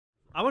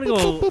I want to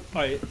go. All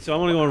right, so I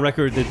want to go on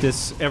record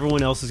that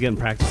everyone else is getting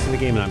practice in the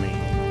game, not me.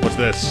 What's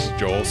this,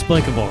 Joel?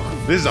 Spelunky ball.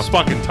 This is a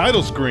fucking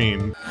title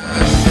screen.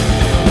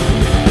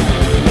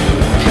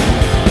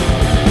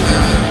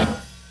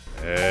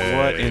 Hey.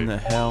 What in the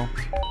hell?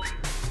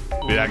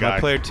 Be that guy. Am I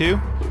player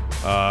 2?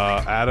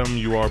 Adam,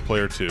 you are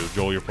player 2.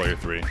 Joel, you're player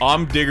 3.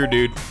 I'm Digger,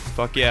 dude.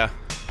 Fuck yeah.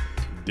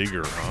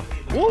 Digger, huh?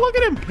 Well, look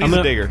at him. He's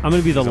a digger. I'm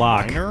gonna be the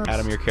lock.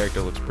 Adam, your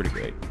character looks pretty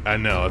great. I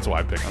know, that's why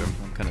I picked him.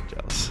 I'm kind of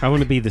jealous. I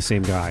want to be the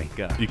same guy.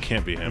 God. You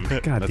can't be him.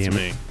 God That's damn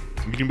me.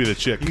 You can be the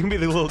chick. You can be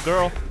the little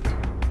girl.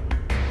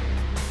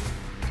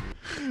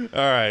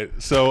 Alright,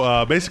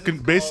 so basic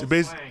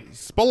Spelunky.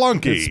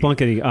 It's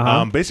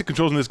Spelunky, Basic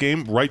controls in this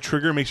game: right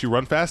trigger makes you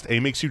run fast, A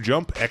makes you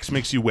jump, X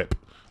makes you whip.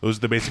 Those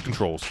are the basic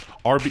controls.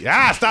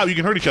 RB. Stop! You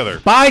can hurt each other.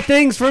 Buy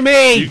things for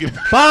me.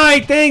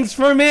 Buy things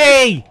for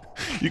me.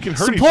 You can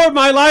hurt. Support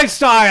my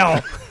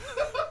lifestyle.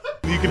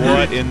 You can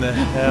What in the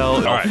hell?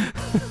 All right.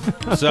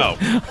 So,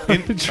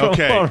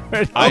 okay.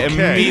 I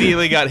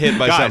immediately got hit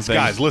by something.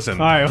 Guys,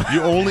 listen. All right.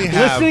 You only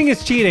have. Listening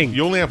is cheating.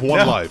 You only have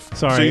one life.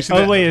 Sorry.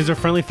 So wait, is there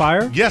friendly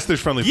fire? Yes,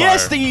 there's friendly fire.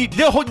 Yes, you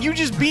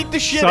just beat the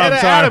shit out of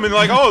Adam and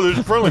like, oh, there's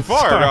friendly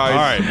fire,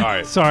 guys. All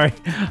right. Sorry.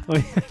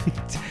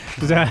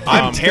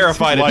 I'm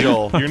terrified of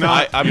Joel. You're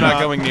not. I'm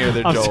not going near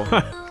the Joel.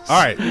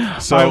 All right.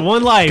 So all right,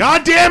 one life.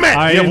 God damn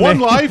it! You have one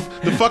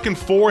life. The fucking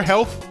 4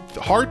 health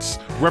hearts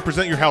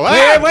represent your health.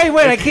 Wait!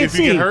 I can't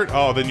see. If you get hurt,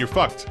 oh, then you're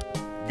fucked.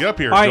 Get up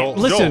here, all right, Joel.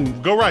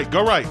 listen. Joel,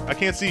 go right. I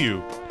can't see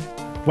you.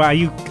 Wow,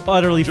 you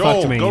utterly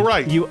Joel, fucked me. go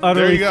right. You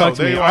utterly fucked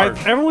me. All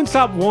right, everyone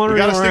stop wandering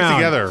around. We gotta stick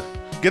together.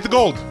 Get the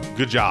gold.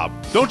 Good job.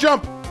 Don't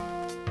jump.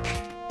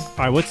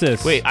 All right, what's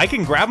this? Wait, I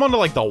can grab onto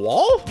like the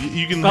wall?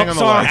 You can hang on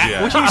the ledge.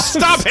 Yeah. Would you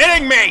stop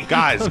hitting me?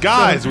 Guys,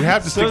 we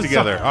have to stick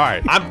together. All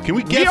right. Can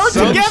we get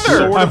some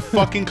sort of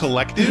fucking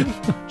collective?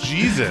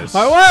 Jesus.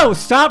 All right, whoa,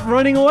 stop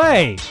running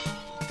away.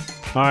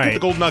 All right. Get the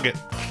gold nugget.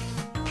 All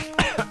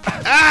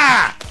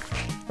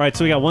right,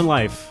 so we got one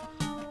life.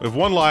 With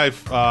one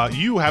life,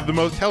 you have the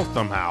most health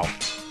somehow.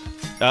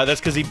 That's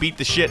because he beat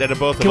the shit out of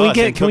both of us.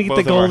 Can we get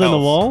the gold in the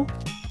wall?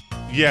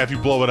 Yeah, if you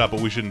blow it up,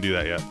 but we shouldn't do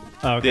that yet.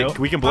 Okay.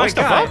 We can blow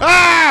stuff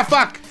up?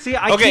 Fuck! See,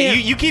 I can't.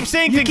 You keep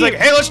saying things like,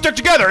 hey, let's stick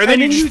together, and then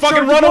you just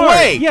fucking run apart.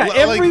 away. Yeah,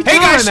 every time, hey,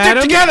 guys,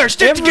 stick together!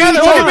 Stick together!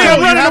 Look Look at me, I'm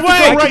running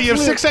away! Right, you have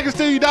 6 seconds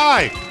till you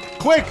die.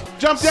 Quick,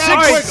 jump down,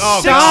 quick!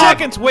 Oh, 6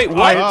 seconds, wait,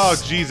 what? Oh,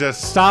 Jesus.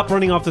 Stop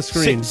running off the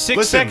screen.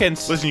 6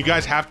 seconds. Listen, you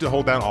guys have to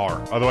hold down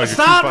R, otherwise you're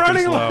Stop too fucking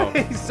running slow.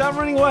 away! Stop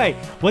running away!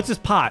 What's this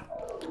pot?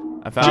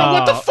 I found Joe,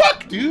 what the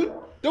fuck, dude?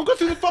 Don't go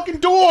through the fucking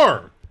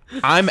door!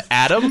 I'm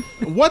Adam.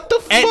 What the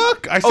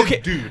fuck? I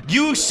said, dude.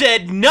 You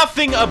said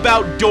nothing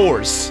about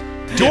doors.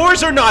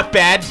 Doors are not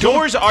bad.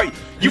 Doors are...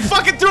 You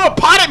fucking threw a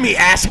pot at me,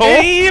 asshole!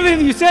 Hey, even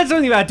if you said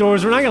something about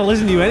doors, we're not gonna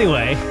listen to you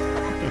anyway.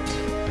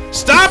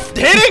 Stop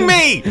hitting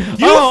me! You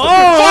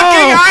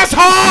fucking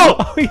asshole!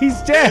 Oh,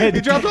 he's dead. He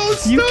dropped all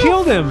his stuff. You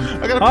killed him.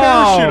 I got a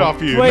parachute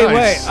off you. Wait, nice.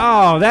 wait.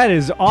 Oh, that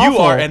is awful. You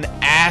are an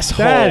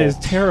asshole. That is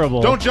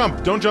terrible. Don't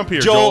jump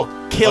here, Joel.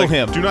 Kill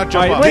him. Do not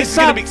jump up. Wait,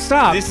 stop.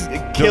 Stop.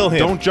 Kill him.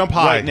 Don't jump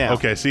high. Right now.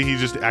 Okay, see, he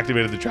just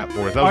activated the trap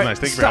for us. That was nice.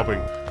 Thank you for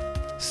helping.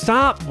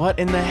 Stop. What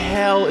in the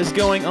hell is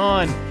going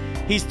on?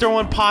 He's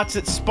throwing pots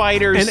at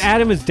spiders. And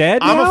Adam is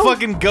dead I'm now? a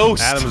fucking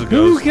ghost. Adam is a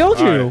Who ghost. killed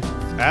you?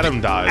 Right. Adam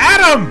died.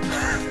 Adam!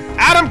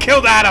 Adam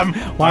killed Adam!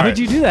 Why would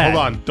you do that?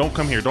 Hold on. Don't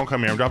come here. Don't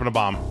come here. I'm dropping a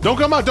bomb. Don't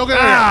come out. Don't get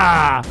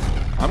out here.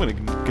 I'm gonna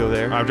go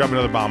there. I'm dropping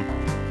another bomb.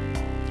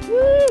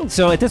 Woo.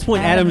 So at this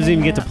point, Adam doesn't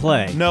even get to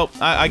play. Nope.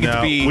 I get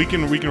to be... We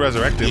can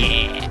resurrect him.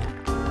 Yeah.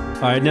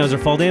 All right, now is there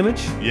fall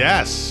damage?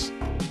 Yes.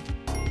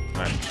 All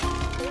right.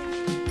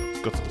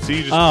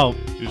 See,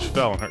 you just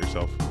fell and hurt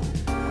yourself.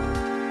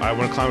 I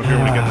want to climb up here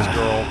when we get this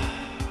girl.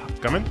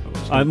 Coming?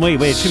 Wait.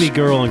 It should be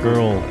girl on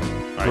girl.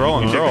 Right, girl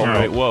on girl.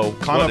 Right. Whoa.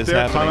 Climb up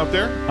there. Climb up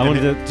there. I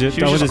wanted to.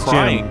 She was just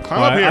crying.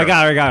 Climb up here. I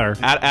got her.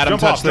 Adam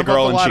touched the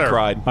girl and she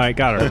cried. All right,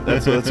 got her.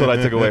 That's what I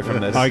took away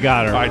from this. I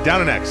got her. All right,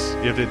 down an X.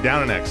 You have to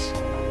down an X.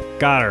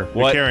 Got her.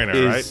 You're carrying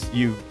her, right?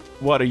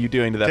 What are you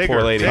doing to that Take poor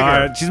her, lady? take her. All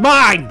right, she's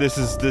mine. This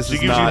is gives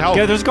you not. help.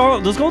 Yeah, there's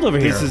gold over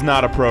here. This is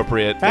not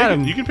appropriate.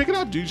 Adam, you can pick it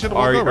up, dude. You just have to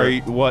walk over.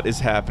 What is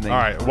happening? All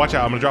right, watch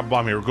out. I'm gonna drop a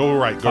bomb here. Go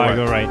right. Go right.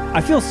 Go right.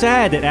 I feel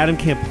sad that Adam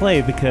can't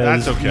play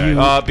because that's okay.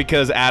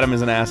 Because Adam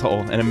is an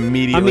asshole and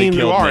immediately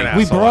killed me.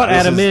 We brought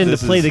Adam in to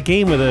play the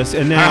game with us,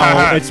 and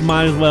now it's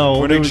might as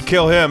well. We're gonna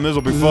kill him. This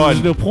will be fun.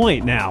 There's no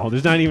point now.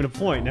 There's not even a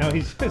point now.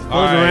 He's just floating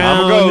I'm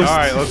around. a ghost. All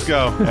right, let's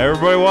go.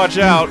 Everybody, watch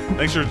out.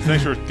 Thanks for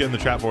getting the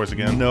trap for us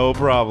again. No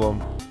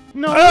problem.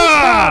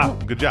 No.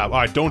 Good job. All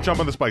right, don't jump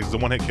on the spikes. It's a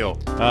one-hit kill.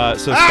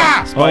 Spikes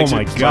oh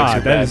my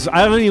god, that is.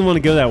 I don't even want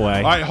to go that way.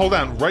 All right, hold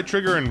on. Right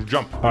trigger and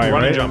jump. All right,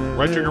 run right? and jump.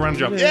 Right trigger, run and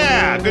jump.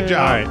 Yeah, good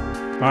job.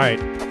 All right.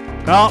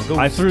 Oh,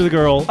 I threw the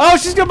girl. Oh,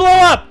 she's gonna blow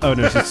up. Oh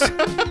no, she's.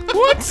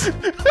 What?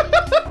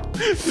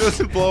 She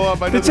doesn't blow up.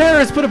 The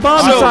terrorist put a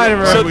bomb inside of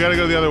her. So we gotta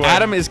go the other way.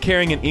 Adam is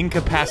carrying an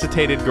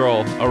incapacitated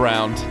girl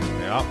around.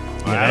 Yeah.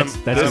 Yeah,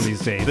 that's gonna be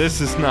safe.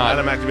 This is not.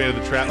 Adam activated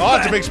the trap. Oh,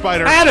 it's a big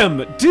spider.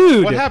 Adam,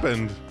 dude. What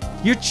happened?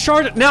 You're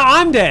charged. Now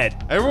I'm dead.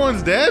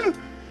 Everyone's dead?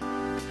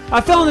 I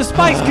fell in the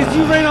spikes because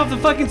you ran off the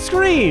fucking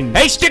screen.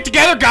 Hey, stick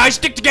together, guys!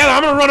 Stick together!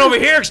 I'm gonna run over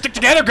here! Stick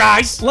together,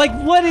 guys! Like,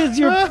 what is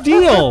your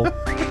deal?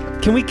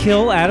 Can we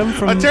kill Adam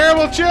from... A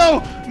terrible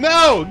chill!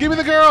 No! Give me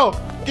the girl!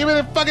 Give me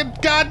the fucking...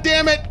 God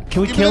damn it!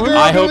 Can we Give me kill the him? girl,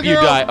 I give me hope the you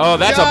girl. die. Oh,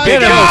 that's God. a big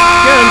Get him,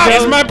 guy. get him,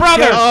 It's Joe. my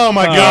brother! Oh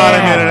my god,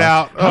 I made it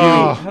out.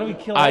 Oh. How do we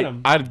kill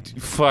Adam?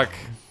 Fuck.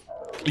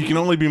 You can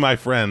only be my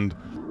friend.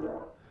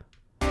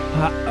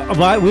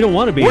 Why? We don't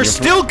want to be. We're your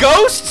still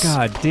ghosts?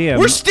 God damn.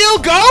 We're still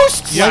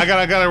ghosts? Yeah,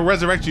 I gotta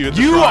resurrect you. It's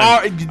a You crime.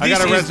 are. I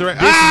gotta resurrect.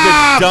 This is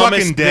the dumbest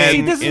fucking dead.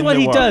 See, this is in what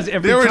the he world. does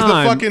every There was the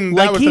time. fucking-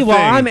 that like was he, the while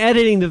thing. I'm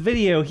editing the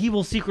video, he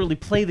will secretly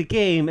play the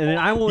game, and then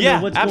I won't Yeah,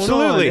 know what's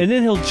absolutely. going on, and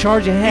then he'll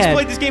charge ahead. He's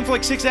played this game for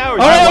like 6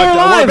 hours. Oh, we're We're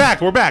alive. back.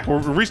 We're back. We're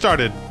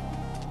restarted.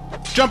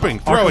 Jumping,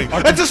 throwing.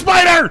 It's a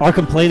spider! Our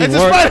complaining It's a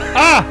worked. spider!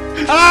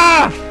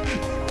 Ah!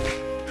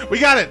 We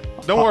got it.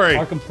 Don't worry.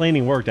 Our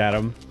complaining worked,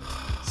 Adam.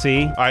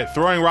 See? All right,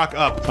 throwing rock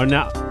up. Oh,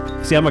 now,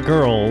 see, I'm a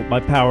girl. My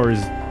power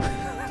is. All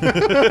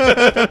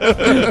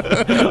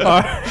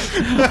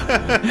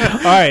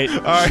right.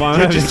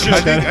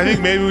 I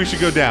think maybe we should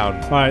go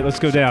down. All right, let's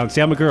go down.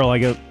 See, I'm a girl. I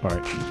go. All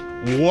right.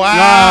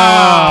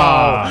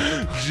 Wow,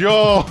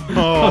 Joel.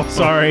 Oh,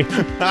 sorry.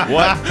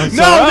 What?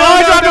 No,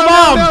 I dropped a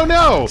bomb.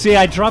 no. See,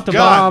 I dropped a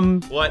God.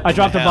 bomb. What I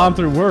dropped the a bomb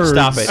hell? through words.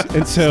 Stop it.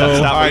 And so.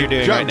 Stop All what you're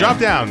doing right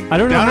drop now. down. I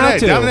don't know down how and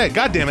to. Down and eight.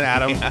 God damn it,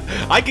 Adam.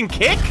 I can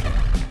kick?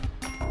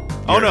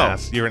 Oh, You're no. an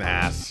ass. You're an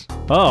ass.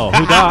 Oh,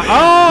 who died?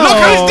 Oh, Look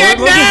who's dead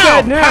look who's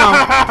now! dead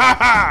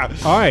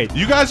now. All right.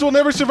 You guys will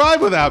never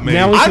survive without me.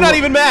 Now we I'm can not wo-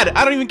 even mad.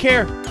 I don't even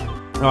care.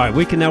 All right,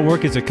 we can now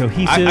work as a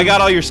cohesive. I got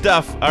all your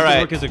stuff. All we can right.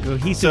 Work as a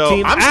cohesive So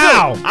team. I'm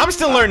Ow!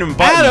 still learning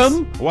buttons.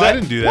 Adam! Well, I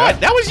didn't do that.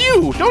 What? That was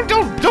you.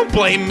 Don't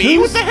blame me.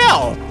 Who's- What the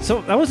hell?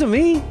 So that wasn't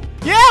me.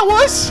 Yeah, it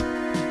was.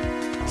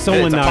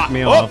 Someone It's a knocked pop-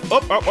 me oh, off. oh,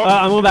 oh, oh.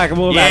 I'm going back. I'm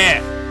going back.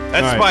 Yeah. That's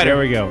All right, spider. there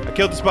we go. I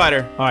killed the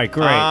spider. All right,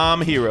 great.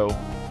 I'm a hero. All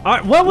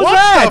right, what was What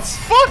that? the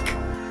fuck?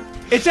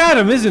 It's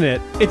Adam, isn't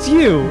it? It's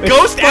you. It's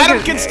Ghost Adam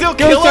fucking- can still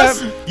Ghost kill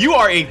us? Adam- You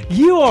are a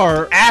You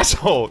are.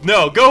 asshole.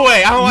 No, go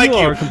away. I don't like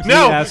are a you. complete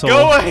No, asshole.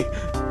 go away.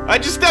 I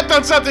just stepped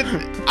on something.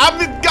 I'm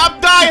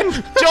dying.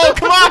 Joel,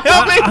 come on,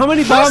 help me. How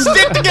many bombs?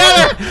 Stick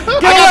together.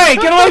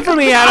 Get away from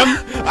me, Adam!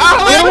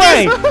 Get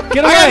away!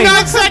 Get I away! got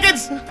 9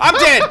 seconds. I'm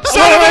dead. Son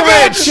Son of a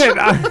bitch. Shit!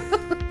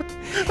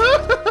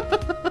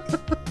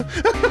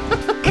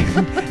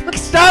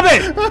 Stop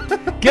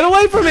it! Get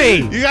away from me!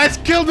 You guys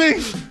killed me.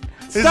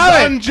 This Stop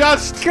is it.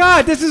 unjust.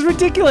 God, this is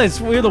ridiculous.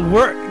 We're the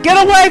worst. Get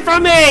away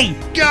from me!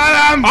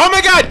 Got him. Oh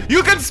my god,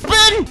 you can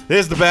spin.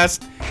 This is the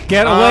best.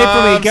 Get away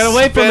from me! Get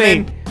away from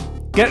spinning. me!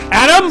 Get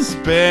Adam!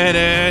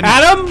 Spinning.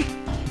 Adam!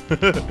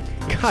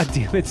 God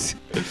damn it!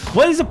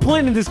 What is the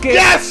point in this game?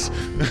 Yes.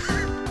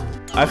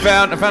 I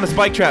found a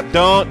spike trap.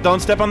 Don't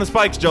step on the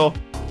spikes, Joel.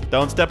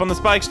 Don't step on the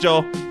spikes,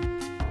 Joel.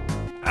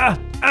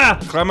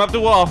 Climb up the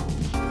wall.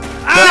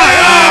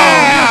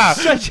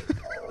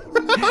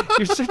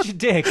 You're such a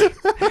dick.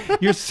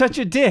 You're such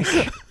a dick.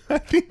 I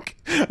think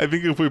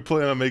if we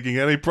plan on making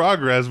any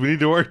progress, we need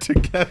to work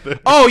together.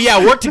 Oh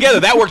yeah, work together.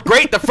 That worked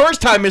great the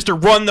first time,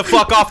 Mr. Run the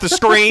fuck off the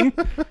screen.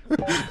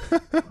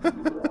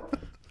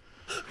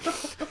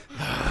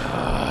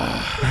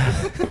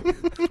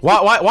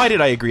 Why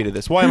did I agree to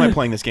this? Why am I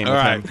playing this game? All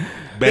with right, him?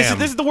 bam.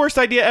 This is the worst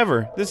idea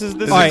ever. This is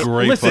This All is right, a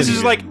great. listen, this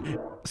is like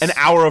an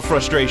hour of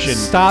frustration.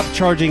 Stop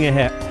charging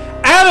ahead.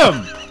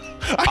 Adam!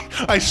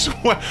 I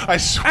swear.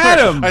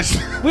 Adam! I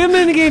swear. We haven't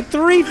been in the game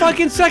 3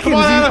 fucking seconds. Come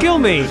on, You Adam. kill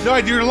me. No,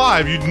 you're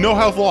alive. You no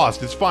health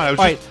lost. It's fine. I was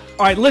All right, just,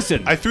 all right.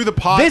 Listen. I threw the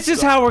pot. This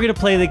is how we're gonna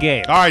play the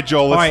game. All right,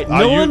 Joel. All Let's, right.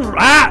 No one.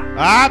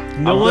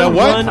 No one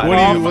what? run What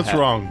off. what's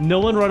wrong? No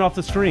one run off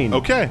the screen.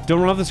 Okay. Don't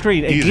run off the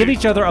screen and Easy. give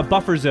each other a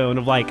buffer zone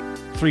of like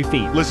 3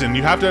 feet. Listen,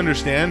 you have to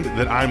understand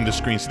that I'm the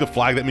screen. See the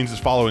flag? That means it's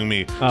following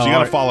me. So you all gotta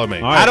right. follow me.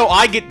 All right. How do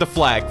I get the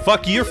flag?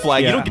 Fuck your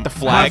flag. Yeah. You don't get the How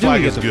flag. do My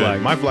we flag get is the good.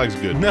 flag? My flag's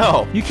good.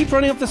 No. You keep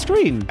running off the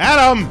screen.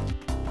 Adam.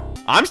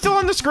 I'm still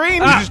on the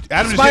screen. Adam just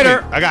hit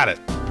spider. me. I got it.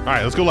 All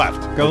right, let's go left.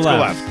 Go let's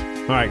left. Go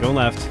left. All right, go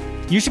left.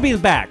 You should be in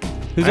the back.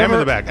 Who's I am ever in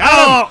the back.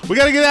 Adam, we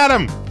gotta get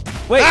Adam.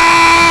 Wait.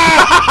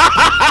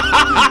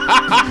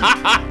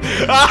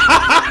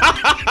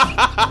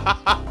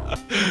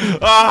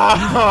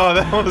 Oh,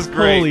 that was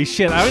great. Holy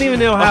shit! I don't even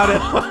know how to.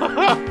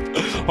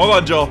 Hold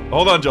on, Joel.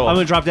 Hold on, Joel. I'm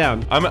gonna drop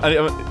down.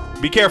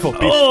 Be careful.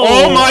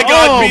 Oh, my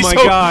God! oh be my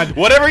so, God.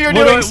 Whatever you're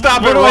What doing, do I-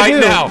 stop what it do I right do?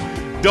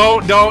 now.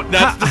 Don't.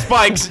 That's the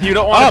spikes. You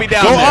don't want to be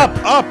down Go there.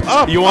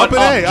 up. You want up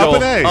and A. Joel.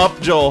 Up and A.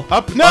 Up, Joel.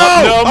 Up. No.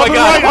 Oh my up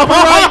God. And right, up and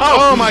right.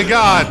 Oh my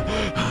God.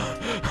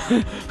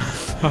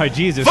 All right,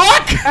 Jesus.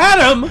 Fuck!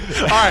 Adam. All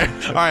right.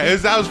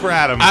 That was for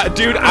Adam.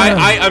 Dude,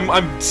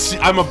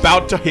 I'm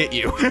about to hit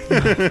you.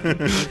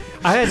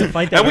 I had to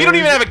fight that. And we don't urge.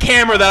 even have a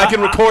camera that I can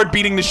record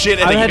beating the shit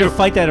out I of had you. to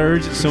fight that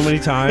urge so many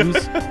times.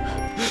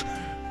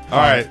 All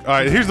right.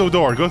 Here's the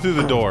door. Go through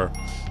the door.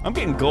 I'm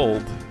getting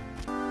gold.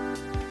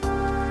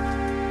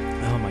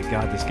 Oh my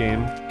God, this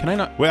game. Can I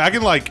not? Wait, I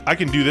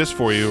can do this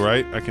for you,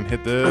 right? I can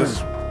hit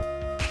this.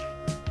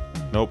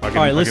 Nope. All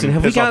right, listen.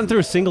 Have we gotten through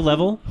a single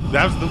level?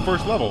 That was the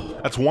first level.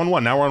 That's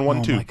 1-1. Now we're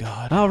on 1-2. Oh my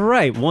god. All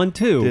right,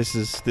 1-2.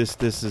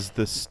 This is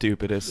the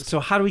stupidest. So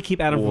how do we keep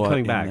Adam from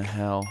coming back? What in the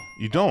hell?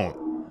 You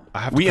don't. I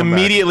have to We come back.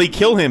 immediately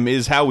kill him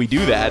is how we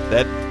do that.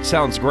 That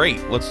sounds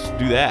great. Let's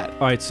do that. All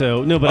right,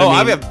 so no, but Oh,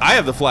 I mean, I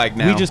have the flag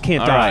now. we just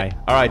can't All die. right.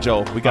 All right,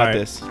 Joel, we got all right,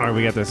 this. All right,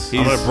 we got this.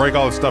 I'm gonna break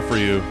all this stuff for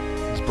you.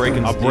 He's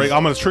breaking. I'm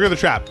gonna trigger the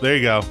trap. There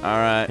you go. All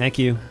right. Thank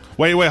you.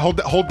 Wait.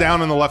 Hold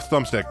down on the left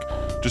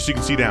thumbstick, just so you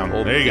can see down.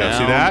 Hold there you go. down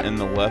See that? in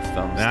the left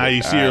thumbstick. Now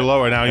you see All your right.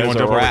 lower. Now you want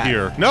to There's jump a over rat.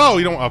 here. No,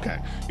 you don't. Okay.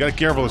 You gotta be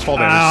careful. This fall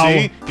down. Ow.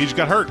 See? He just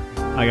got hurt.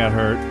 I got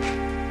hurt.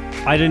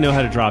 I didn't know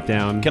how to drop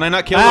down. Can I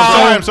not kill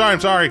I'm him? sorry. I'm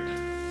sorry.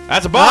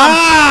 That's a bomb.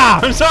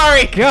 Ah! I'm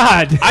sorry.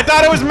 God. I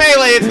thought it was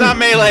melee. It's not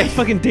melee.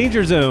 Fucking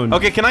danger zone.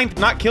 Okay, can I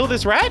not kill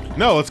this rat?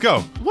 No, let's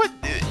go.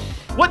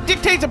 What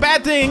dictates a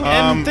bad thing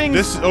and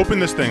things? Open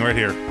this thing right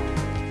here.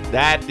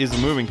 That is a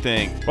moving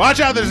thing. Watch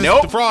out! There's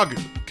Nope. the frog.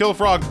 Kill the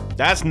frog.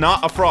 That's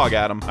not a frog,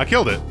 Adam. I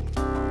killed it.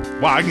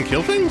 Wow, I can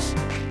kill things?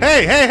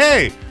 Hey!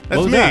 That's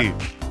What was me.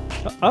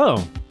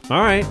 Oh. All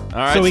right. All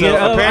right, So, we get,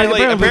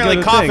 apparently we go to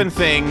the coffin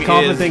thing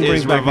Coffin is, thing is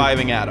brings back-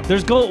 reviving Adam.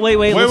 There's gold. Wait.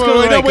 Let's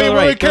go to the Wait, right. Go to the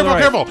right. Go to the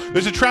careful. right.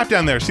 There's a trap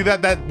down there. See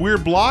that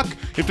weird block? You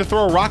have to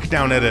throw a rock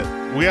down at it.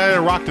 We got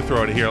a rock to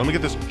throw at it here. Let me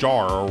get this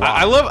jar or a rock.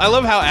 I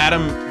love how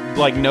Adam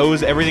like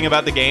knows everything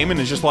about the game and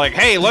is just like,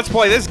 hey, let's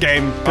play this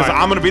game because All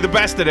right. I'm gonna be the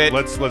best at it.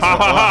 Let's Ha, ha,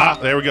 ha.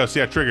 there we go.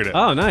 See, I triggered it.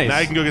 Oh, nice. Now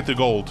you can go get the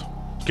gold.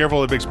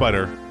 Careful of the big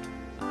spider.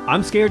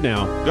 I'm scared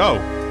now. Go.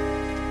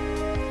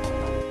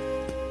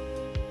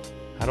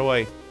 How do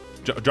I?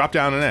 Drop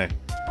down an A.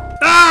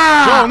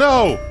 Ah! Oh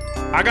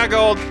no! I got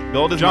gold.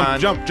 Gold is mine.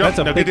 Jump. That's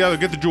a Now big-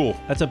 get the jewel.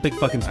 That's a big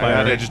fucking Yeah,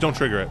 spider. just don't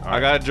trigger it. All I right.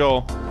 got a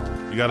Joel.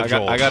 You got a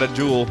jewel. I got a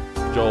jewel.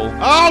 Joel.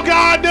 Oh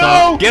God,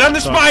 no! Get on the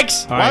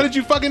spikes. All Why right. did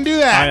you fucking do All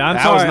that? right, I'm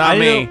That sorry. was not I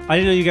didn't me. know- I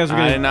didn't know you guys were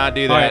gonna. I did not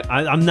do All that.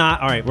 right, I'm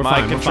not. All right, we're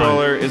My fine.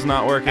 controller is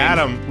not working.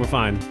 Adam, We're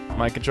fine.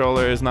 My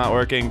controller is not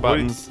working.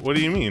 Buttons. what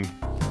do you mean?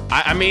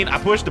 I mean, I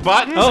pushed the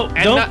buttons. Oh,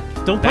 and don't now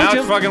punch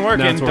it's him. fucking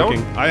working. Now it's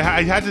working.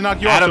 I had to knock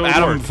you Adam, off. So it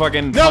Adam, worked.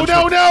 fucking. No!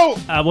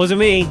 That wasn't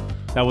me.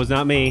 That was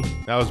not me.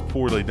 That was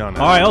poorly done.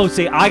 All right. Oh,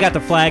 see, I got the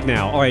flag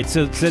now. All right.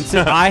 So since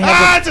I have.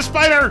 Ah, it's a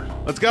spider!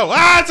 Let's go.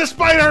 Ah, it's a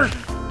spider!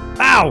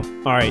 Ow! All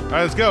right. All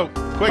right, let's go.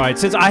 Quick. All right.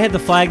 Since I had the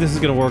flag, this is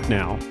gonna work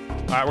now. All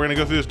right, we're gonna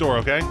go through this door,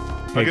 okay?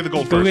 Go get the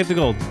gold Go first. get the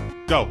gold.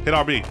 Go. Hit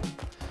RB.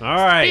 All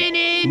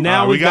right.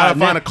 Now we gotta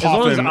find a as long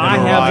coffin as and I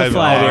have revive the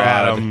flag. our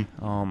Adam.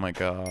 Oh my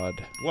god.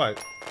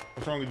 What?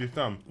 What's wrong with your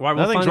thumb? All right,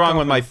 we'll Nothing's find a wrong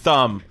with my coffin.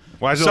 thumb.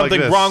 Why is it like Something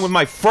this? wrong with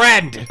my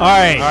friend. All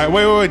right. All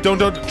right, wait. Don't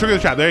trigger the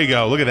trap. There you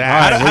go. Look at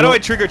that. All right, How do I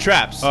trigger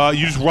traps?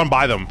 You just run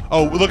by them.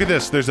 Oh, look at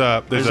this. There's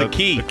a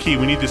key. A key.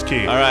 We need this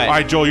key. All right. All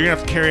right, Joel. You're gonna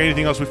have to carry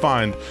anything else we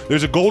find.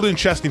 There's a golden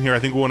chest in here. I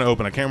think we want to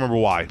open. I can't remember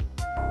why.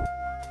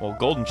 Well,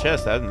 golden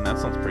chest. That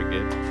sounds pretty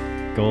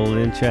good.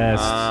 Golden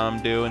chest.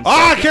 I'm doing.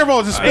 Ah, second. careful!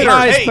 It's a Hey, spitter.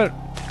 hey, but-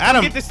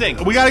 Adam, get this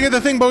thing. We gotta get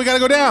the thing, but we gotta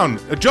go down.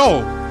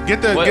 Joel,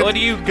 get the. What do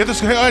you- get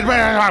this?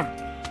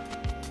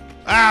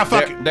 Ah,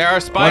 fuck! There are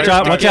spiders.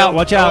 Watch out!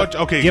 Watch out!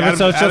 Oh, okay, Give Adam, it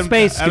some Adam,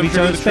 space. Adam Give each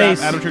other triggered the trap.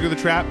 space. Adam triggered the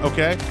trap.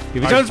 Okay.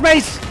 Give each All other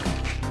space. right,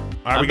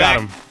 we I'm got back.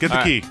 him. Get the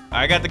All key. right,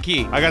 I got the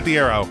key. I got the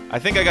arrow. I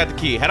think I got the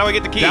key. How do I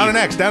get the key? Down an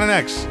X. Down an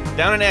X.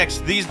 Down an X.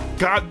 These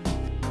god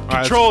right,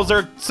 controls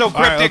are so All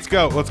right, cryptic. let's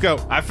go. Let's go.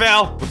 I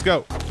fell. Let's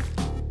go.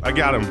 I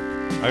got him.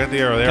 I got the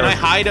arrow there. Can I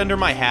hide under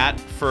my hat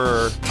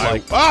for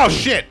like? Oh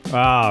shit!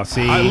 Oh,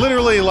 see. I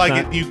literally like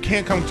Not- it. You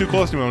can't come too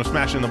close to me when I'm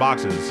smashing the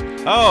boxes.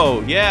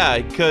 Oh yeah,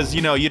 because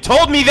you know you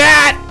told me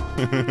that.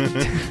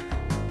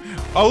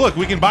 Oh look,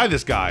 we can buy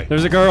this guy.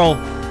 There's a girl.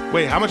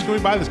 Wait, how much can we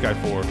buy this guy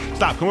for?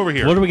 Stop. Come over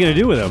here. What are we gonna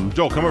do with him?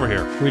 Joel, come over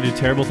here. We do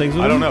terrible things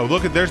with him? I don't know.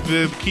 Look at there's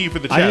the key for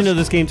the chest. I didn't know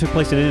this game took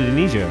place in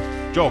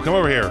Indonesia. Joel, come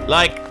over here.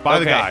 Like Buy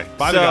the okay, guy.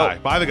 Buy the so- guy.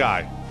 Buy the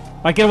guy.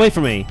 All right, get away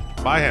from me.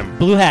 Buy him.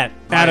 Blue hat.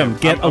 Buy Adam, him.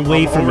 get I'm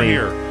away from over me.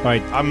 here. All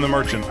right. I'm the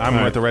merchant. I'm All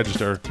right. at the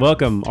register.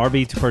 Welcome.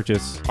 RB to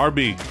purchase.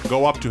 RB,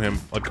 go up to him,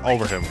 like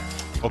over him.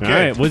 Okay. All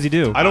right. What does he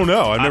do? I don't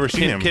know. I've never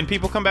seen can, him. Can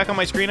people come back on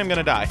my screen? I'm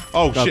gonna die.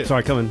 Oh Oh, shit.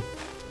 sorry, coming.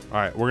 All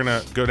right, we're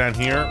gonna go down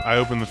here. I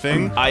open the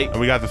thing, I and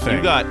we got the thing.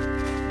 You got.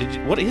 Did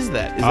you, what is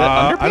that? Is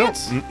that underpants? I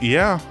don't.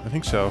 Yeah, I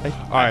think so.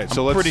 All right,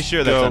 so I'm let's. pretty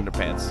sure go. that's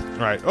underpants. All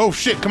right. Oh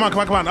shit! Come on!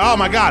 Oh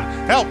my God!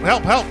 Help!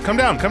 Come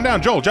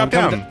down! Joel, drop I'm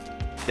coming down.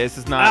 This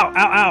is not.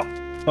 Ow.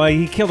 Oh,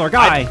 he killed our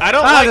guy. I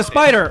don't ah, like- the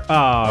spider.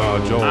 Oh,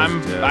 Oh, Joel.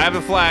 I have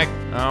a flag.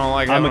 I don't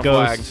like I'm having a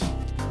flag. ghost.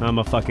 I'm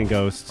a fucking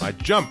ghost. I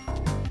jump.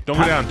 Don't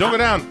go down. Don't go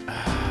down.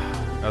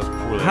 That was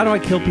poorly. How do I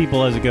kill executed.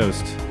 people as a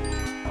ghost?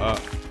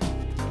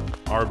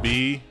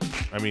 RB.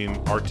 I mean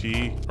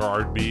RT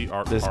or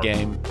RB. This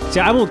game. See,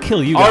 I won't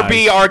kill you guys.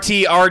 RB,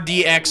 RT,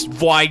 RDX,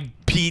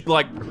 YP,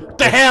 like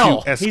the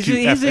hell? He's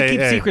gonna keep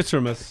secrets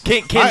from us.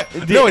 Can,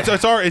 No,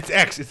 it's R. It's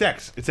X. It's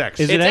X. It's X.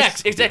 Is it it's X?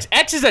 X. It's X.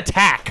 X is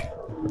attack.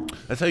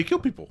 That's how you kill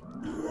people.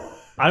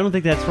 I don't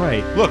think that's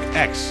right. Look,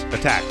 X.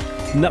 Attack.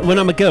 No, when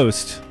I'm a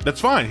ghost. That's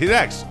fine. Hit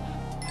X.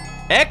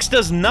 X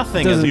does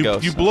nothing as a You,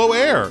 ghost. you blow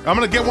air. I'm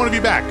gonna get one of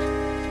you back.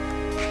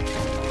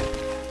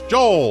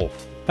 Joel.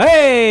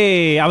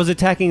 Hey, I was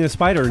attacking the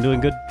spider and doing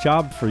a good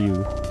job for you.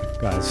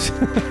 guys.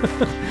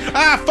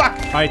 Ah, fuck!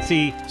 All right,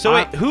 see. So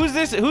wait, who's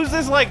this? Who's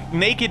this like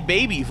naked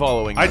baby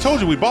following us? I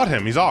told you we bought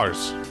him. He's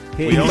ours.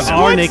 He's own him.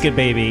 our naked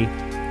baby.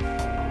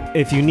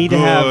 If you need to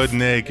have. Good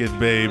naked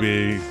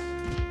baby.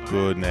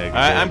 Good naked baby.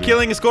 I'm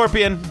killing a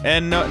scorpion,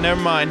 and no, never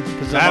mind.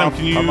 Adam,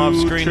 can you I'm off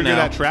screen trigger now.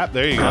 that trap?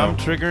 There you go. I'm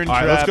triggering All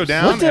right, let's go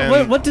traps.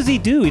 down. What does he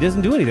do? He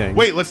doesn't do anything.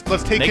 Wait, let's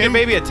take Naked him.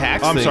 baby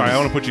attacks I'm things. sorry, I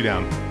want to put you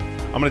down.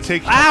 I'm gonna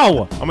take.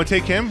 Ow! I'm gonna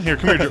take him. Here,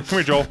 come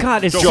here, Joel.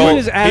 God, as Joel. soon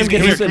as Adam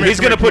gets he's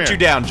gonna put you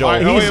down, Joel.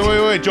 All right,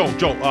 wait, Joel.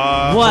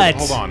 What?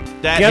 Hold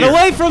on. Get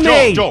away from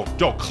me! Joel,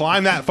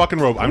 climb that fucking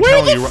rope. I'm Where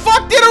telling the you.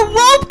 fuck did a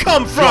rope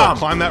come Joel, from?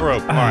 climb that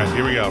rope. All right,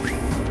 here we go.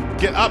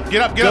 Get up.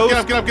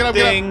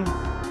 Thing.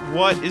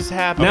 What is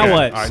happening? Now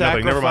what? All right,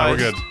 nothing. Never mind.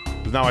 We're good.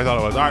 It's not what I thought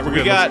it was. All right, we're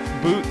good. We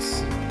got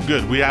boots.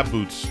 Good. We have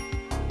boots.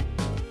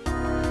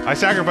 I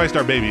sacrificed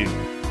our baby,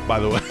 by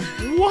the way.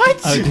 What?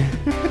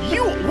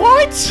 You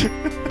what?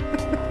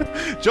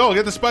 Joel,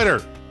 get the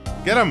spider.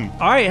 Get him.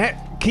 All right,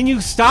 can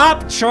you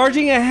stop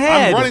charging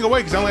ahead? I'm running away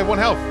because I only have 1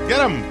 health. Get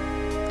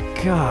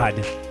him. God,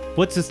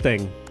 what's this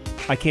thing?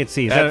 I can't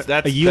see. Is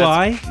that a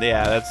UI?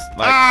 Yeah, that's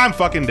like. Ah, I'm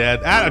fucking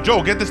dead.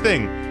 Joel, get this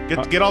thing.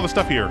 Get all the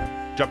stuff here.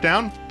 Jump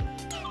down.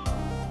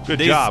 Good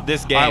job.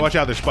 This game. All right, watch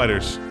out. There's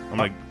spiders. I'm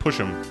like, push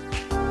him.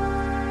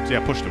 See,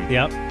 I pushed him.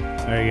 Yep.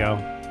 There you go.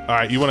 All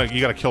right, you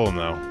gotta kill him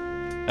though.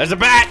 There's a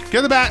bat.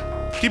 Get the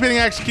bat. Keep hitting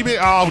X. Keep it.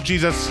 Oh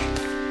Jesus.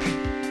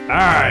 All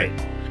right.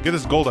 Get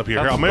this gold up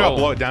here. That's Maybe I'll gold.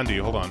 blow it down to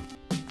you. Hold on.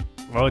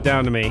 Blow it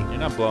down to me. You're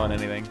not blowing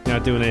anything. You're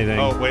not doing anything.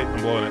 Oh wait,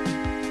 I'm blowing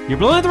it. You're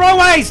blowing it the wrong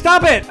way.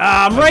 Stop it.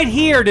 I'm right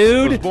here, I was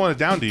dude. blowing it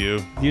down to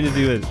you. You didn't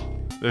do it.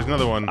 There's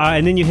another one.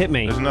 And then you hit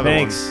me. There's another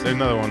Thanks. one. There's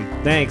another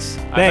one. Thanks.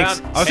 I Thanks.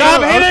 found-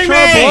 Stop I was hitting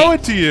trying to blow me.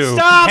 it to you.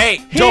 Stop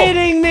Hey, Joel,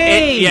 hitting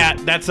me. Yeah,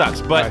 that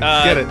sucks. But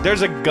Alright, get it.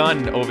 there's a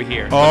gun over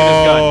here. Look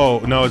at this gun. Oh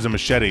no, it's a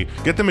machete.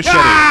 Get the machete.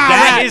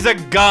 That is a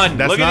gun.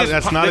 That's Look not. at this,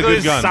 That's not a look at good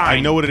this gun. sign. I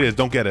know what it is.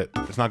 Don't get it.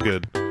 It's not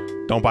good.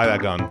 Don't buy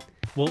that gun.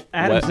 Well,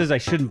 Adam What? says I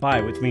shouldn't buy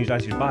it, which means I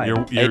should buy it.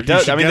 It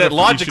does- I mean, that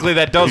logically,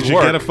 that does You should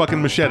work. get a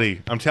fucking machete.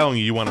 I'm telling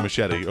you, you want a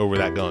machete over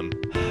that gun.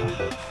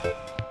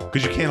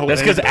 Because you can't hold.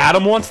 That's because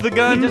Adam wants the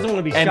gun. He doesn't want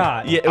to be and-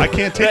 shot. Yeah, I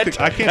can't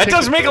take. I can't. That take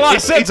does make a lot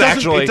of sense,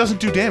 actually. It doesn't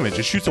do damage.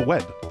 It shoots a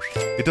web.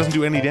 It doesn't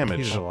do any damage.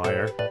 He's a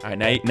liar. All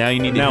right, now you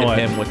need to Now hit what?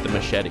 him with the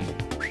machete.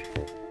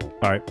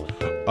 All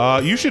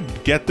right. You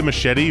should get the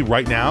machete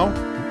right now.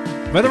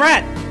 Where the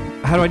rat?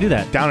 How do I do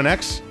that? Down an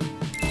X.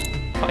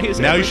 Why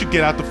is Now every- you should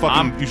get out the fucking.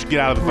 I'm You should get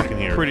out of the fucking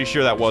here. Pretty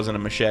sure that wasn't a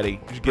machete.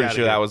 get Pretty outta sure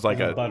here. that was like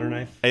a butter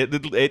knife.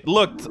 It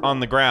looked on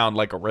the ground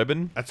like a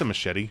ribbon. That's a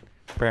machete.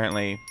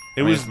 Apparently, It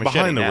I mean, was it's machete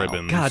behind the now.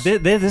 ribbons. God,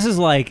 this is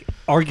like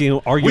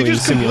arguing We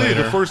just completed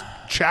simulator. the first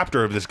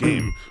chapter of this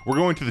game. We're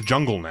going to the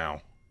jungle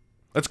now.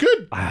 That's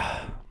good.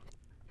 I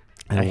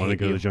don't want to hate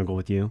go to you. the jungle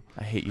with you.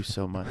 I hate you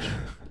so much.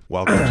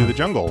 Welcome to the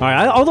jungle. All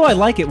right. Although I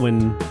like it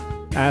when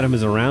Adam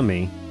is around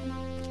me.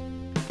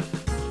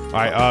 All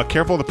right,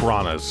 careful of the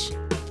piranhas.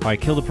 All right,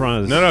 kill the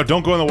piranhas. No,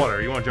 don't go in the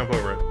water. You want to jump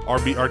over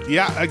it.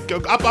 Yeah, go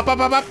up.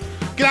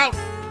 Get out.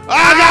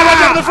 Ah, no,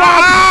 watch out for the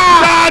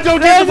frog.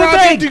 Don't There's get the the frog.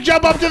 thing. You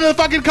jump up to the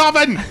fucking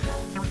coffin.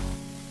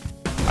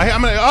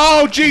 I'm gonna.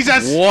 Oh,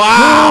 Jesus.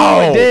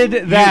 Wow! Who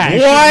did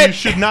that? You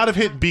should not have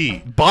hit B.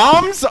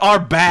 Bombs are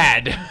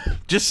bad.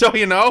 Just so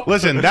you know.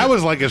 Listen, that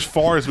was like as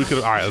far as we could.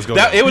 All right, let's go.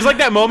 It was like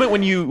that moment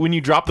when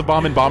you drop the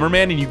bomb in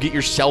Bomberman and you get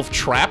yourself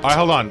trapped. All right,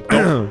 hold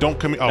on. Don't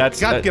come. Oh, That's-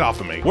 God, get off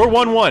of me. We're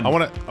 1-1. I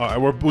want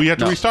to. We have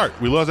to restart.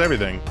 We lost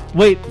everything.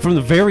 Wait, from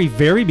the very,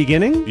 very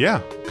beginning?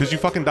 Yeah, because you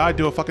fucking died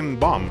to a fucking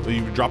bomb.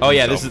 You dropped. Oh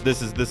yeah, yourself.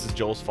 this is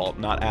Joel's fault,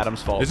 not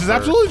Adam's fault. This is for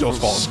absolutely Joel's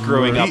fault.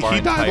 Screwing up our He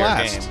died entire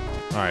last. game.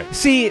 All right.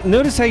 See,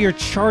 notice how you're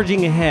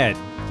charging ahead.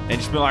 And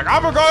just be like,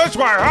 I'm gonna go this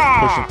way.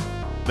 Ah! Push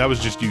him. That was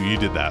just you. You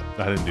did that.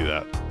 I didn't do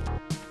that.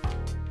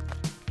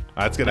 All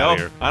right, let's get No, out of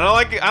here. I don't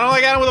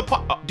like Adam with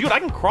a dude. I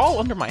can crawl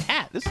under my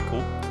hat. This is cool.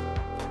 All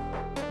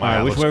My right,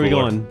 hat which looks way are we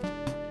cooler. going?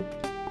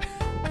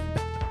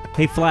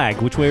 Hey, Flag,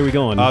 which way are we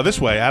going? This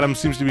way. Adam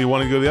seems to be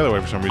wanting to go the other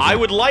way for some reason. I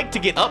would like to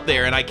get up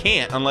there and I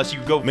can't unless you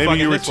go. Maybe fucking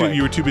you were this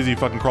way. too busy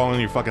fucking crawling in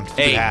your fucking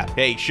stupid Hey, hat.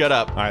 hey, shut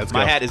up. All right, let's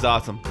My go. hat is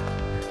awesome.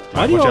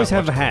 Why do you watch always out,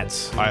 have watch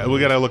hats? All right, we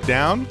gotta look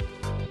down.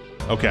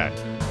 Okay,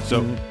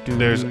 so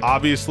there's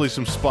obviously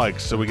some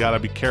spikes, so we gotta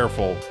be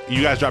careful.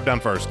 You guys drop down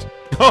first.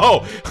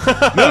 Oh,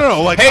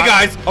 No, like hey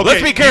guys, okay,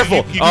 let's be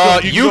careful.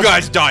 you go-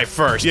 guys die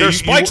first. Yeah, There's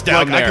spikes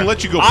down like, there. I can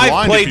let you go I've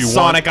blind played if you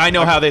Sonic. want. I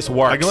know how this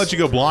works. I can let you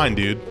go blind,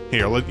 dude.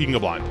 Here, you can go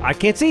blind. I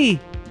can't see.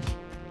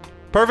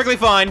 Perfectly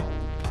fine.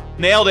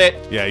 Nailed it.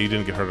 Yeah, you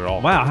didn't get hurt at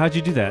all. Wow, how'd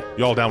you do that?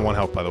 You all down 1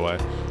 health, by the way.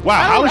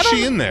 Wow, how is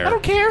she in there? I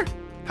don't care.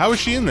 How is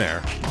she in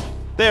there?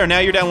 There, now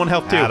you're down 1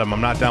 health too. Adam,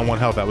 I'm not down 1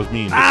 health. That was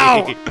mean.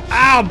 Ow!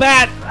 Ow,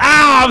 bat!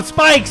 Ow,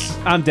 spikes!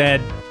 I'm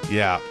dead.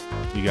 Yeah,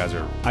 you guys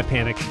are. I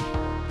panicked.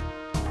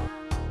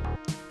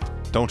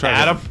 Don't try.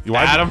 Adam, to,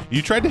 Adam.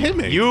 You tried to hit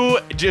me. You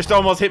just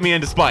almost hit me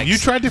into spikes. You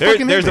tried to fucking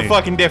hit There's me. a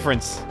fucking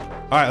difference.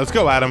 All right, let's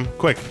go, Adam.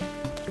 Quick.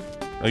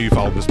 Oh, you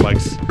followed the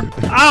spikes.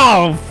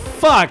 Oh,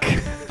 fuck! All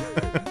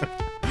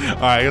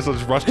right, I guess I'll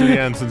just rush to the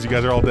end since you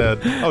guys are all dead.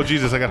 Oh,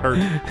 Jesus, I got hurt.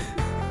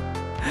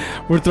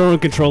 We're throwing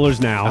controllers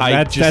now.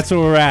 That's where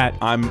we're at.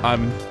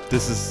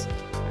 This is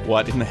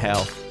what in the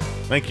hell?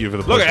 Thank you for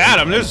the. Look at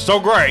Adam. This is so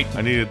great.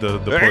 I needed the.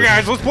 Hey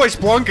guys, let's play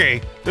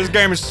Spelunky. This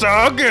game is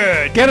so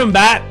good. Get him,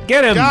 Bat.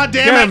 Get him. God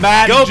damn Get it. him,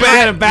 Bat. Go, Get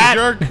Bat. him, Bat.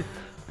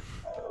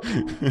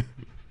 Jerk.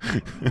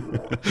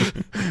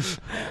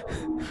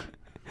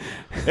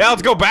 Yeah,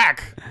 let's go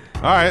back.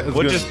 All right.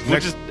 What just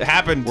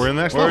happened? We're in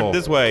the next level.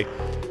 This way.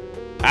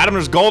 Adam,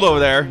 there's gold over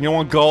there. You don't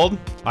want gold?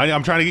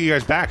 I'm trying to get you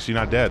guys back so you're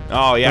not dead.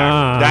 Oh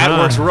yeah, that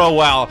works real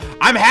well.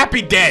 I'm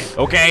happy dead.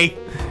 Okay.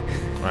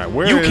 All right.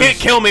 Where you can't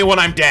kill me when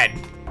I'm dead.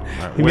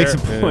 Right, He makes a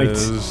point.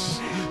 is-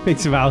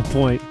 Makes a valid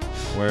point.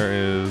 Where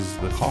is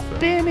the coffin?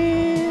 Damn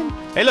it.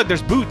 Hey, look,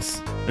 there's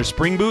boots. There's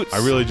spring boots. I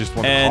really just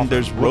want. And the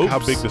there's coffin. Look ropes. how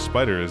big the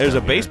spider is. There's a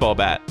down here. baseball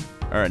bat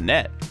or a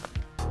net.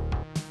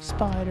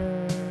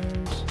 Spiders.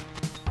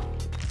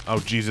 Oh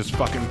Jesus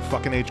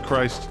fucking H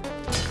Christ!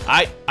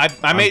 I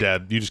I'm made.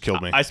 dead. You just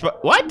killed me.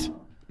 What?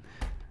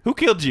 Who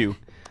killed you?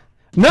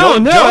 No,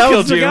 Joe that killed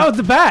was the you. guy with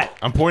the bat.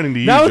 I'm pointing to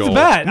you, That was Joel. the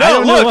bat. I No,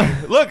 don't know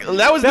what- look,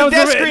 that was That the was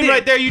death the- screen the-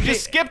 right there. You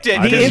just skipped it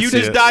I because didn't you see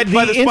just it. died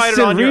by the spider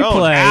instant on your own.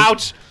 replay.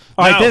 Ouch!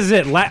 All right, No. this is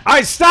it. All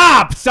right,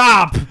 stop.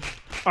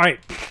 All right.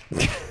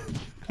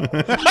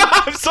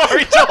 I'm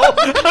sorry, Joel.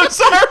 I'm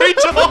sorry,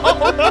 Joel.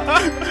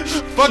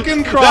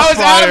 Fucking That was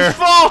crossfire. Adam's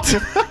fault.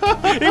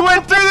 He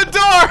went through the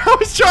door. I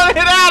was trying to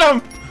hit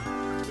Adam.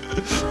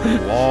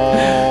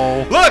 Lol.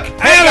 Look,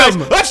 hey guys,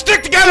 Adam. let's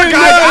stick together, Dude,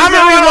 guys. no, I'm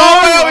gonna run all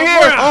the way over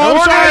here. Oh, We're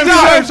I'm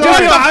gonna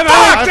sorry. die.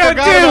 I Dude,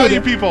 forgot about dude.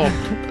 you people.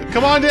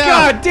 Come on down.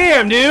 God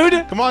damn,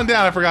 dude. Come on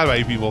down. I forgot about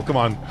you people. Come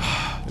on.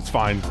 It's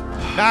fine.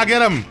 Nah,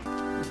 get him.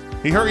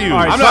 He hurt you. All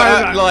right, I'm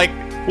not like,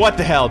 what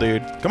the hell,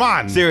 dude? Come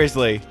on.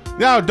 Seriously.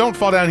 No, don't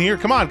fall down here.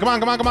 Come on.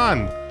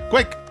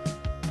 Quick.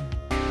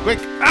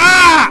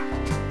 Ah!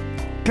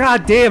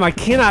 God damn, I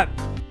cannot.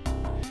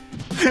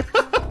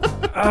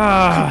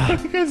 Ah. What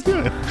are you guys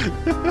doing?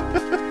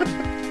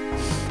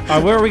 All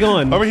right, where are we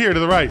going? Over here to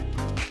the right.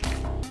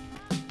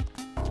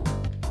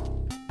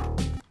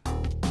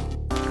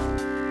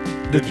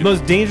 The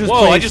most dangerous Whoa,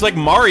 place. I just like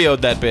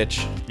Mario'd that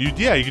bitch.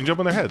 Yeah, you can jump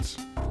on their heads.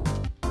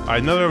 All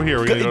right, another over here.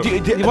 We're gonna go. Why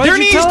There didn't you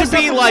needs tell to us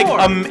be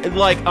that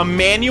like a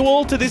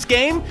manual to this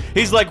game.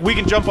 He's like, we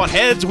can jump on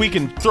heads, we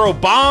can throw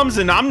bombs,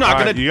 and I'm not All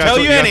gonna right, guys tell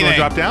you guys anything. wanna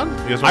drop down? You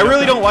guys wanna I drop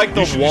really down? don't like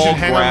the You should wall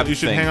hang grab on. You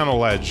should thing. hang on a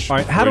ledge. All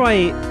right, how do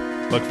I?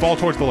 Like fall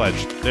towards the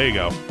ledge. There you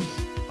go.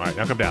 All right,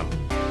 now come down.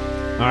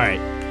 All right,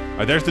 All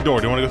right, there's the door.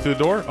 Do you want to go through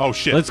the door? Oh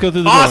shit. let's go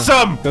through the door.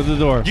 Awesome! Go through the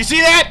door. You see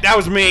that? That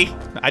was me.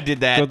 I did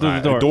that. Go through All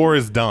right, the door. the door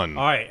is done.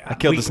 All right, I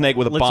killed the snake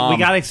with a bomb. We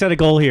gotta set a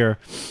goal here.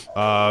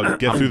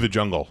 Get through the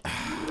jungle.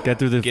 Get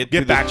through the.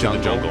 Get back to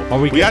the jungle. Are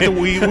we have to. good?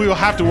 We will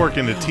have to work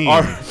in a team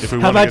if we How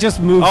want about to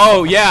just move?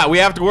 Oh yeah, we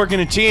have to work in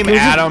a team, Can we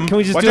just- Adam. can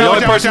we just Watch do the out, only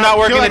watch out, person watch out. not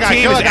working Kill in that a guy,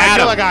 team kill is that guy,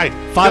 kill Adam. that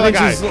guy. 5 Kill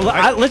that inches.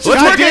 guy. Let's Let's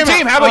just work in damn a it.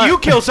 team. How about you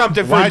kill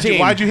something for a team?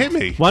 Why'd you hit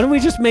me? Why don't we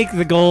just make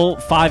the goal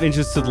 5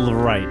 inches to the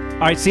right? All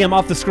right, see, I'm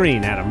off the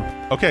screen, Adam.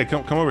 Okay,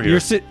 come over here. You're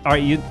sit. All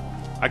right, you.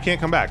 I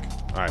can't come back.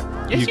 All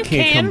right. Yes, you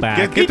can't come back.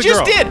 Get He the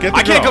just girl. did. Get the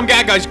I can't girl. come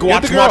back, guys. Get the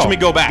Watch girl. me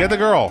go back. Get the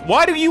girl.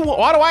 Why do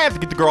I have to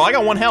get the girl? I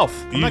got 1 health.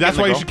 I'm not That's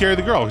getting why the you should carry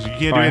the girl, because you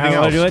can't do All right, anything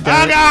how else. do I do it? girl.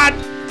 Oh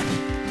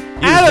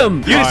God!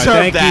 Adam, You All right, deserve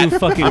thank that. you,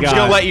 fucking I'm just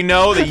gonna God. let you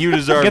know that you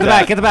deserve Get the that.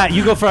 bat. Get the bat.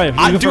 You go first.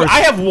 You go Dude, first. I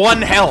have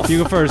 1 health.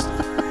 You go first.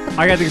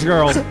 I got this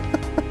girl.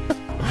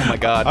 Oh my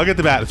God. I'll get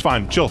the bat. It's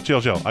fine. Chill.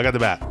 I got the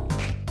bat.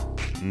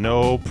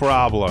 No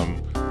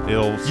problem.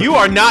 You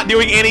are not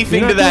doing anything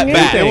You're to not that doing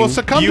bat. anything. It will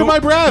succumb to my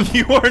breath.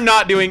 You are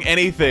not doing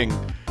anything.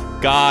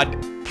 God.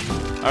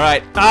 All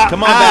right. Ah,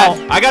 Come on, ow.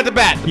 bat. I got the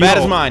bat. The bat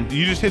is mine.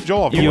 You just hit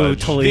Joel off the You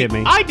ledge. totally hit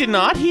me. I did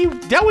not.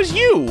 That was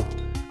you.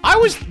 I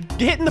was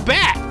hitting the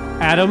bat.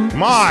 Adam,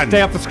 Come on.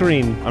 stay off the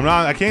screen.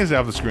 I can't stay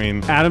off the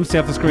screen. Adam, stay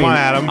off the screen. Come on,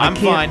 Adam. I'm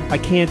fine. I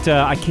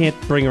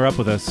can't bring her up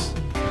with us.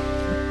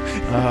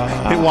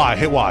 Hit Y.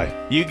 Hit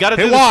Y. You got to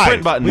Hit do the Y.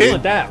 sprint button. We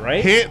want that,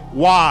 right? Hit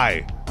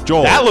Y.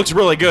 Joel. That looks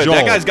really good. Joel.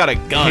 That guy's got a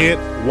gun. Hit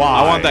Y.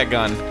 I want that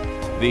gun.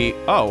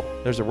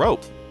 There's a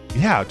rope.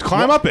 Yeah,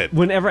 climb up it.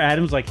 Whenever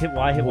Adam's like, hit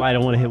Y, I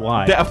don't want to hit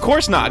Y. Of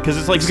course not, because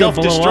it's like It's gonna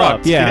blow self-destruct.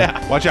 up,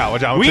 yeah. Watch out.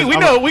 I'm We gonna piss-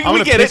 know, I'm we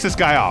gonna get piss it. this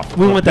guy off.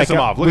 We I'm want gonna that piss him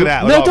guy. off. Look at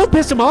that. No, Look. don't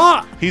piss him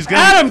off. He's gonna-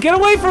 Adam, get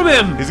away from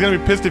him. He's gonna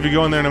be pissed if you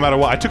go in there no matter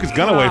what. I took his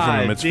gun away from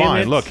him. God It's damn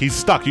fine. it. Look, he's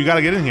stuck. You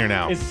gotta get in here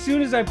now. As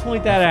soon as I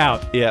point that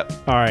out. Yep.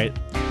 All right.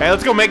 Hey,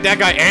 let's go make that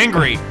guy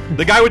angry.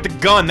 The guy with the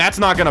gun, that's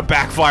not gonna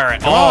backfire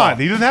at Come all. on.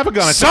 He doesn't have a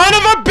gun. Son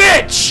of a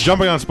bitch!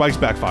 Jumping on spikes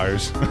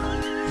backfires.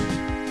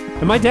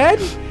 Am I dead?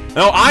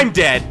 No, I'm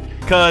dead,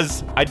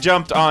 because I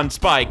jumped on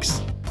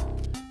spikes.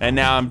 And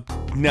now I'm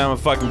a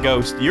fucking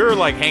ghost. You're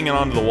like hanging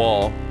onto the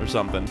wall or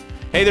something.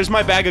 Hey, there's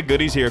my bag of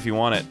goodies here if you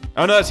want it.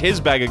 Oh no, that's his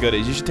bag of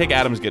goodies. You should take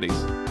Adam's goodies.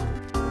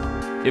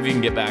 If you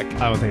can get back.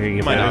 I don't think I can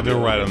get might back. not. They're be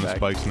able to right get on the back.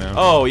 spikes now.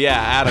 Oh yeah,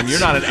 Adam, you're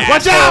not an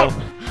Watch asshole.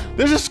 out!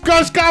 There's a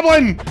ghost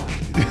goblin!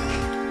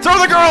 Throw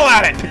the girl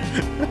at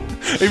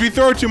it! If you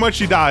throw her too much,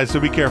 she dies, so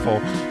be careful.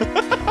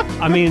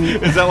 I mean,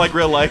 Is that like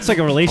real life? it's like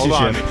a Hold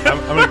relationship. on.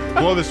 I'm gonna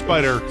blow the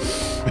spider.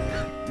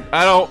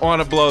 I don't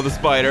want to blow the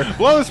spider.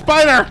 Blow the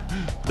spider!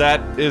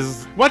 That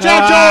is... Watch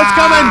out, Joel! It's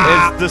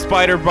coming! Is the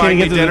spider Can buying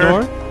you me get to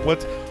dinner? the door?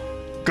 What?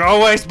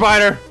 Go away,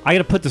 spider. I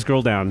gotta put this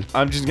girl down.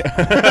 I'm just.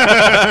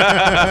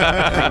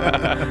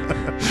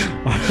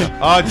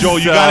 Joel,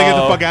 you gotta get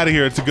the fuck out of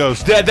here. It's a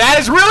ghost. That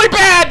is really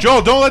bad.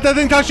 Joel, don't let that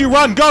thing touch you.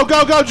 Run. Go.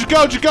 Just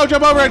go.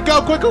 Jump over it.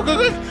 Go. Quick.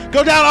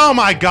 Go down. Oh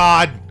my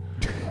god.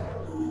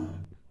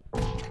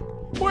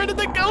 Where did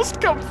the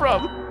ghost come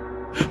from?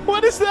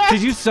 What is that?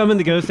 Did you summon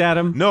the ghost,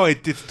 Adam? No,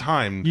 it's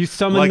time. You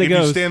summoned like the if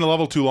ghost. you stay in the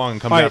level too long and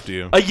comes All right. after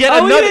you. Yet Oh,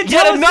 you another, didn't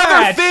tell us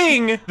that.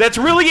 thing that's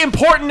really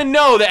important to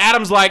know that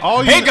Adam's like,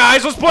 All hey you-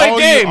 guys, let's play a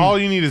game. All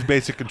you need is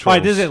basic controls. All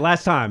right, this is it.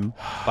 Last time.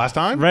 Last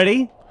time?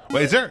 Ready?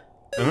 Wait, is there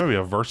maybe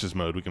a versus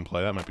mode we can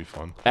play? That might be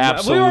fun.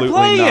 Absolutely we were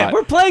playing not. it.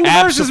 We're playing the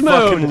versus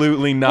mode.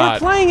 Absolutely not.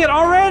 We're playing it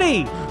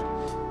already.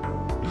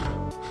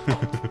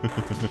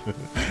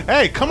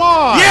 Hey, come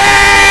on!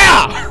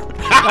 Yeah!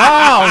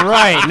 All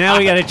right, now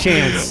we got a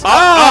chance.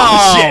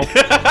 Oh, shit.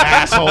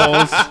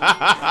 Assholes.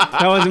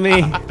 That wasn't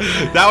me.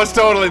 That was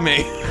totally me.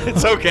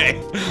 It's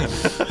okay.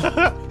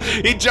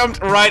 He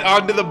jumped right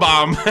onto the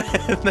bomb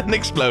and then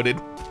exploded.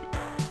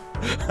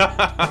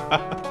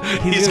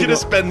 He's gonna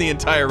spend the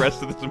entire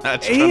rest of this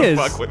match trying to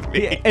fuck with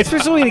me. Yeah,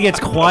 especially when he gets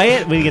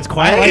quiet. When he gets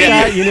quiet like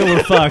that, you know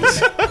we're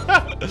fucked.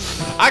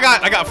 I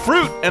got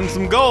fruit and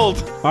some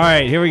gold. All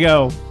right, here we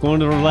go. Going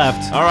to the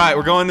left. All right,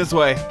 we're going this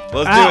way.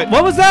 Let's do it.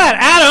 What was that,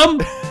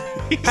 Adam?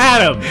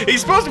 Adam.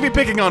 He's supposed to be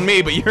picking on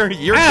me, but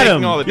you're Adam,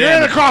 taking all the You're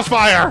in the damage.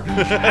 crossfire!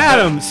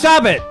 Adam,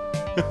 stop it.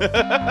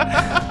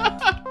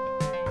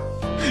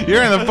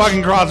 You're in the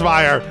fucking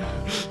crossfire.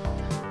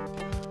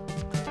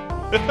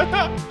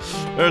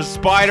 There's a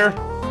spider.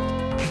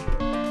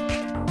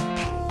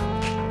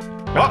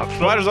 Oh,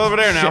 spider's over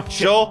there now. Shit.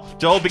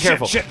 Joel, be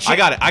careful. Shit. I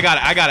got it.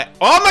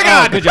 Oh my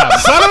god! Good job.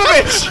 Son of a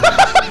bitch!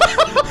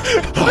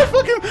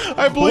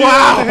 I blew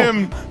Wow. into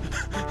him.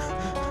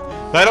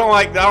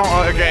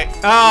 Okay.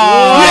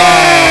 Oh,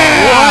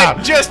 Yeah!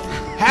 What just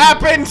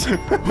happened?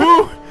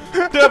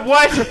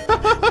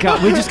 What?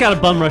 God, we just got a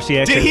bum rush the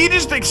exit. Did he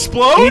just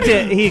explode?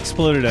 He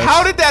exploded us.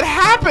 How did that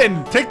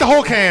happen? Take the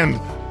Hulk hand.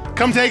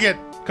 Come take it.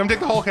 Come take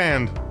the Hulk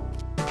hand.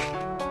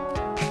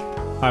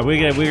 All right, we're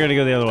gonna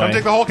go the other way. Come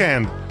take the Hulk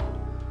hand.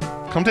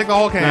 Come take the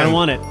Hulk hand. I don't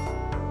want it.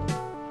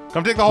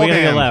 Come take the Hulk We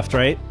gotta hand. go left,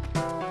 right?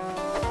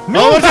 No,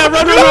 Oh, what's that?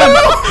 Run!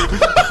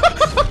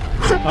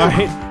 All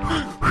right.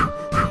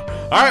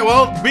 All right,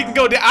 well, we can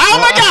go down. Oh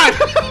my god!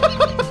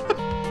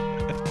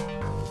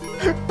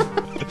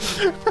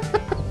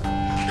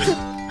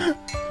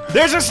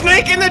 There's a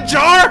snake in the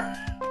jar.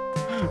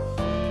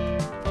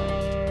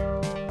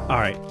 All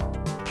right.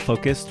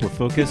 Focused. We're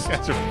focused.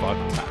 Guys are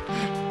fucked.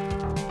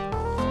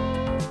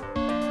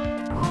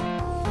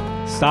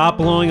 Stop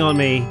blowing on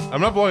me. I'm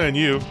not blowing on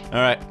you. All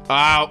right.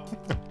 Ow.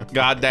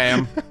 God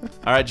damn.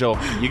 All right, Joel,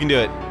 you can do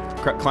it.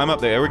 Climb up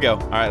there. There we go.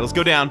 All right, let's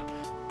go down.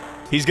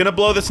 He's gonna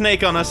blow the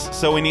snake on us,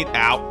 so we need.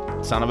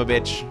 Ow, son of a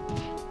bitch.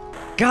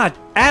 God,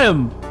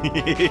 Adam.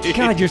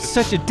 God, you're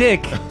such a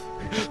dick.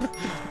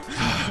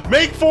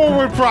 Make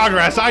forward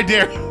progress. I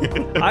dare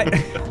you.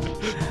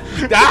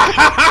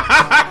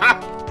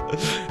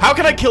 How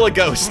can I kill a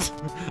ghost?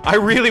 I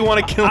really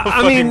want to kill a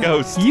fucking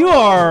ghost. You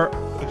are.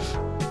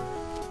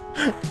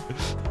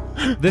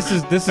 This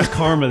is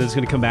karma that's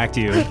gonna come back to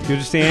you. You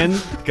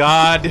understand?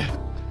 God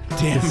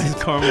damn This is it.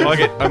 karma.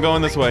 Okay, I'm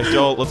going this way.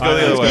 Joel, let's go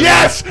the other way.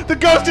 Yes! The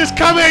ghost is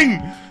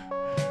coming!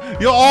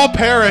 You'll all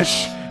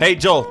perish. Hey,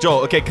 Joel,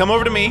 okay, come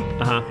over to me.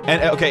 Uh-huh.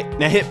 And okay,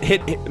 now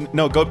hit.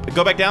 No, go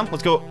back down.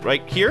 Let's go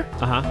right here.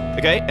 Uh-huh.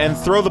 Okay, and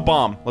throw the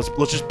bomb. Let's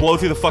just blow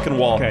through the fucking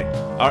wall. Okay.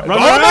 All right. Run,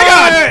 Oh run, my run,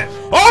 god! run.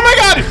 Oh my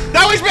god!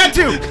 That was bad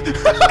too.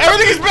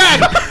 Everything is bad.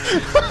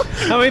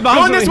 How many bombs?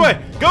 Going this way.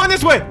 Going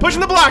this way.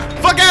 Pushing the block.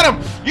 Fuck Adam.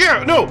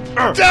 Yeah. No.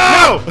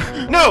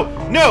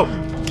 No.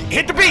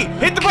 Hit the B.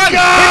 Hit the button.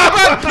 Hit the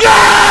button.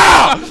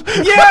 Yeah!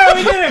 Yeah,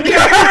 we did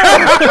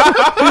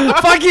it.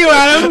 Fuck you,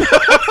 Adam.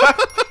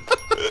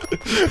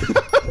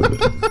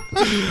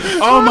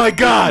 Oh my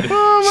god.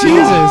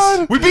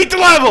 Jesus. We beat the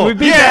level. We beat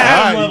the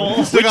yeah. level.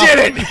 We did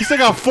it. You still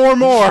got 4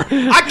 more.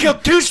 I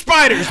killed 2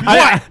 spiders.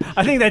 What?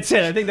 I think that's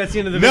it. I think that's the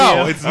end of the video.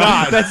 No, it's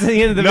not. That's the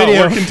end of the No,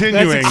 video. we're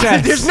continuing. That's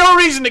success. There's no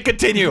reason to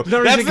continue.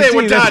 No reason That's to it.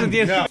 We're continue. That's done. the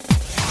end. No.